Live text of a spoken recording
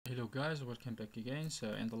Hello guys, welcome back again.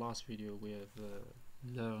 So in the last video we have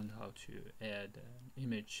learned how to add an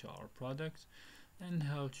image to our product and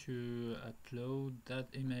how to upload that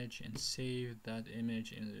image and save that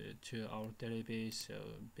image to our database. So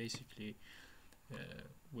basically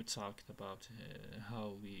we talked about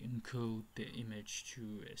how we encode the image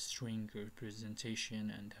to a string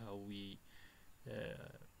representation and how we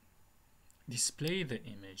display the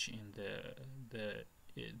image in the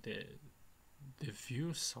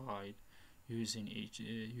view side using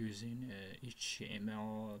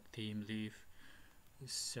HTML Thymeleaf.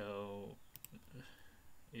 So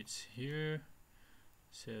it's here.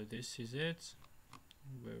 So this is it.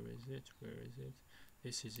 Where is it?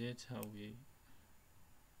 This is it.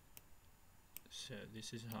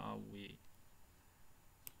 This is how we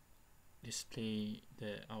display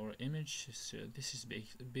our image. So this is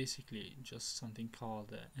basically just something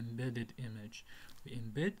called embedded image. We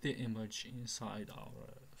embed the image inside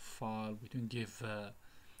our file. We don't give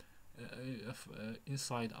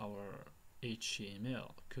inside our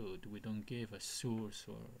HTML code. We don't give a source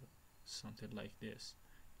or something like this.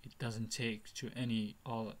 It doesn't take to any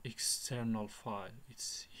external file.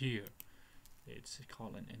 It's here. It's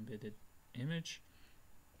called an embedded image.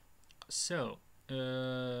 So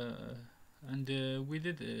we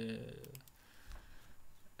did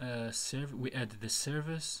we added the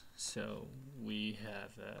service. So we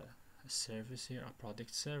have a service here, a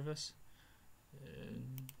product service,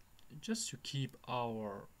 just to keep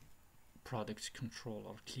our product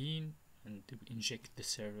controller clean, and to inject the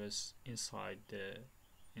service inside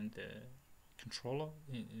in the controller,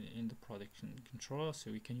 in the product controller,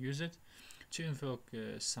 so we can use it to invoke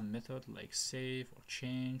some method like save or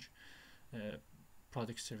change.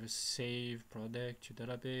 Product service save product to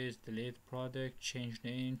database, delete product, change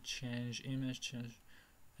name, change image, change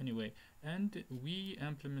anyway, and we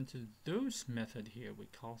implemented those method here. We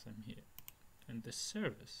call them here and the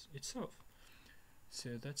service itself.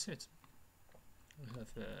 So that's it. We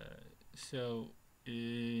have so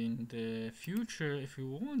in the future, if we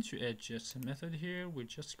want to add just a method here, we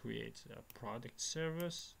just create a product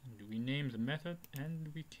service and we name the method,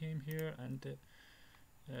 and we came here and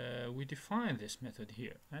we define this method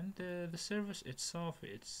here, and the service itself,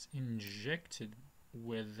 it's injected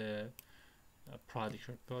with a product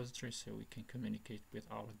repository, so we can communicate with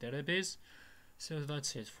our database. So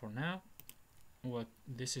that's it for now.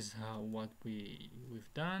 This is what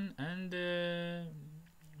we've done, and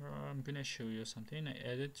I'm gonna show you something I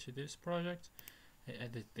added to this project. I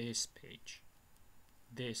added this page,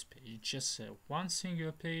 just one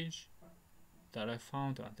single page that I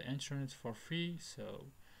found on the internet for free.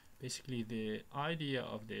 So basically the idea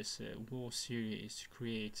of this whole series is to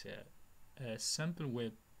create a simple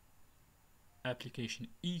web application,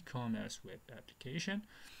 e-commerce web application.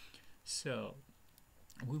 So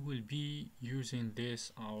we will be using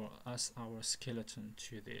this as our skeleton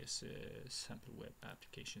to this simple web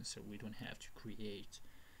application, so we don't have to create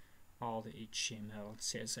all the HTML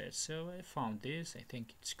CSS. So I found this, I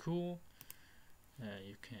think it's cool.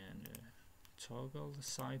 You can toggle the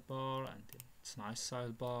sidebar, and it's nice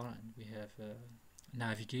sidebar, and we have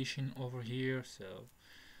navigation over here. So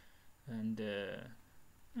and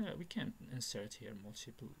we can insert here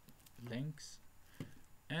multiple links,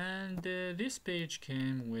 and this page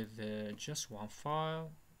came with just one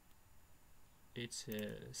file. It's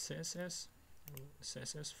a CSS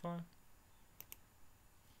file.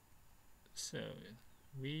 So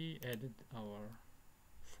we added our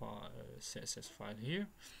CSS file here.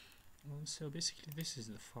 So basically this is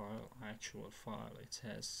the actual file. It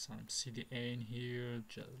has some CDN in here,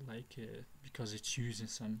 because it's using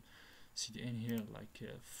some CDN here, like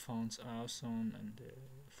fonts awesome, and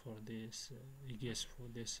for this I guess for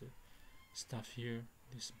this stuff here,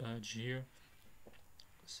 this badge here.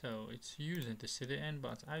 So it's using the CDN,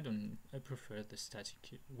 but I prefer the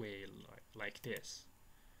static way, like this,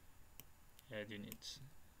 adding it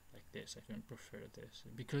like this. I don't prefer this,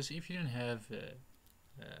 because if you don't have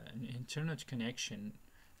an internet connection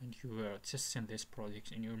and you are testing this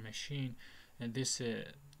project in your machine, and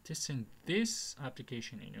testing this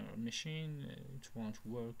application in your machine, it won't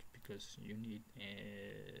work, because you need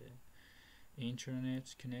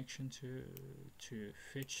internet connection to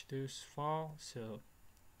fetch those files.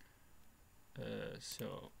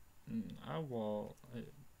 So I will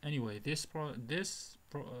anyway, this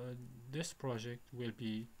project will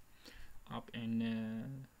be up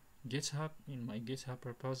in GitHub, in my GitHub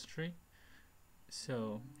repository,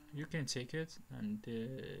 so you can take it, and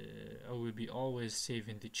I will be always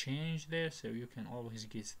saving the change there, so you can always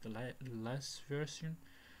get the last version.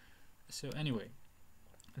 So anyway,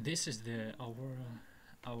 this is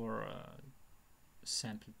our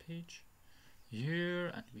sample page here,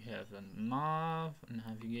 and we have a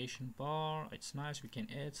navigation bar. It's nice, we can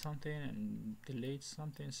add something and delete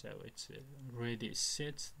something, so it's already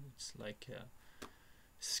set. It's like a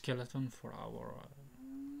skeleton for our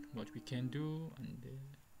what we can do, and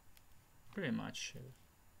pretty much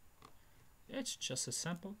it's just a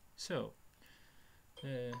sample. So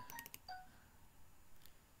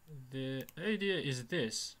the idea is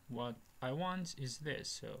this, what I want is this.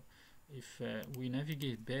 So if we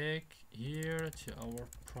navigate back here to our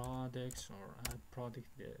products or add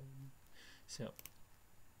product, so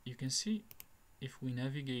you can see if we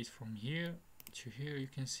navigate from here to here, you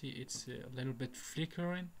can see it's a little bit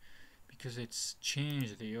flickering because it's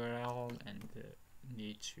changed the URL and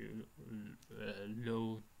need to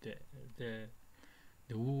load the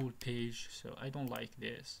whole page. So I don't like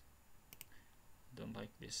this. Don't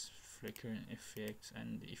like this flickering effect.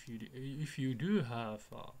 And if you do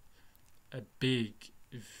have a big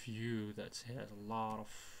view that has a lot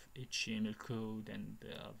of HTML code and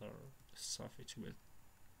the other stuff, it will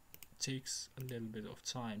takes a little bit of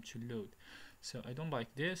time to load. So I don't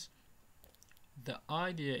like this. The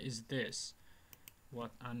idea is this.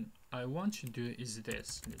 What I want to do is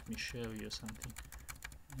this. Let me show you something.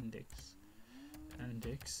 Index.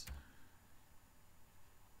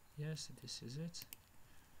 Yes, this is it.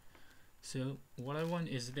 So what I want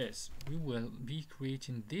is this. We will be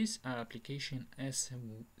creating this application as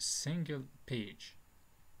a single page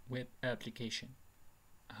web application.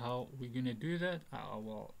 How we're gonna do that, I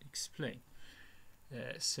will explain.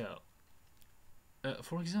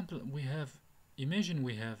 For example, imagine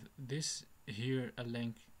we have this here, a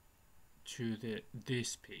link to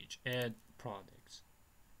this page, add products.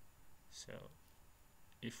 So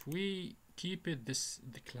if we keep it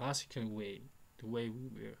the classical way, the way we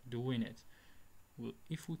were doing it,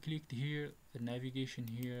 if we clicked here, the navigation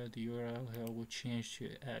here, the URL here will change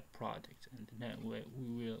to add product, and then we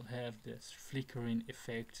will have this flickering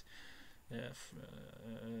effect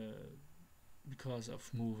because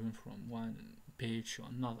of moving from one page to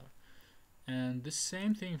another. And the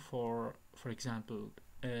same thing for example,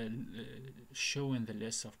 showing the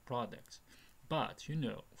list of products. But you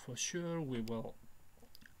know, for sure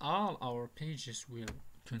all our pages will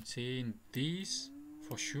contain these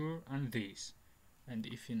for sure, and these, and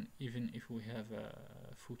even if we have a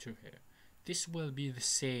footer here, this will be the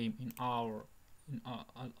same in all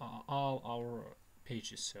our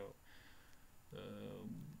pages. So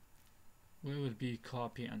we will be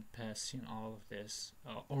copy and pasting all of this,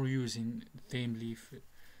 or using Thymeleaf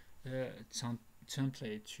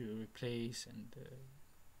template to replace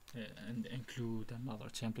and include another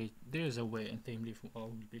template. There's a way in Thymeleaf, I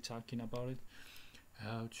will be talking about it,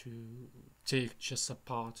 how to take just a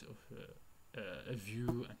part of a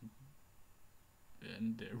view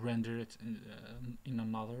and render it in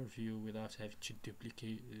another view without having to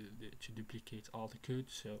duplicate all the code.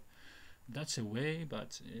 So that's a way,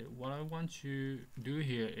 but what I want to do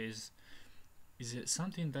here is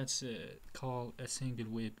something that's called a single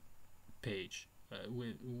web page,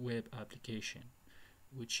 web application,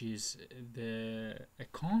 which is a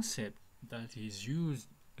concept that is used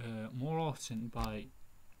more often by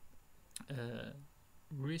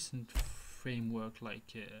recent framework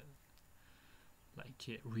like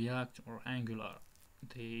React or Angular.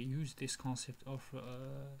 They use this concept of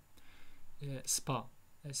SPA,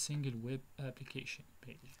 a single web application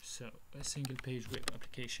page. So a single page web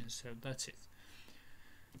application. So that's it.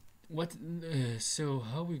 So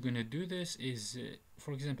how we're gonna do this is,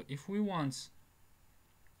 for example, if we want,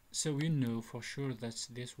 so we know for sure that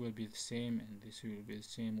this will be the same and this will be the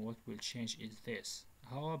same. What will change is this.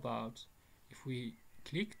 How about if we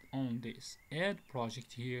click on this add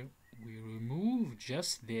project here, we remove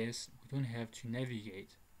just this. We don't have to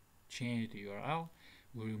navigate, change the URL.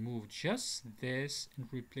 We remove just this and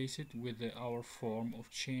replace it with our form of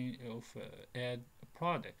add a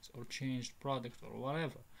product or changed product or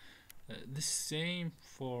whatever. The same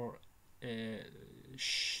for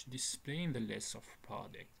displaying the list of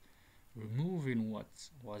product, removing what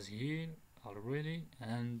was here already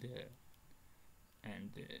and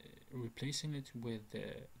replacing it with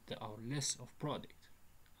our list of product,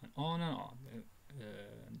 and on and on.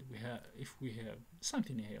 And if we have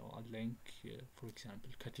something here, a link, for example,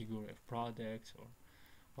 category of products or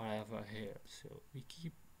whatever here. So we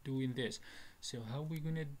keep doing this. So how we're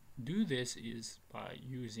gonna do this is by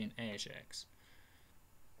using AJAX.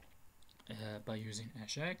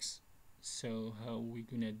 So how we're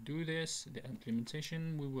gonna do this, the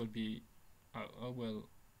implementation, we will be I will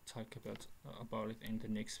talk about it in the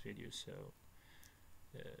next video, so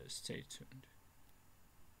stay tuned.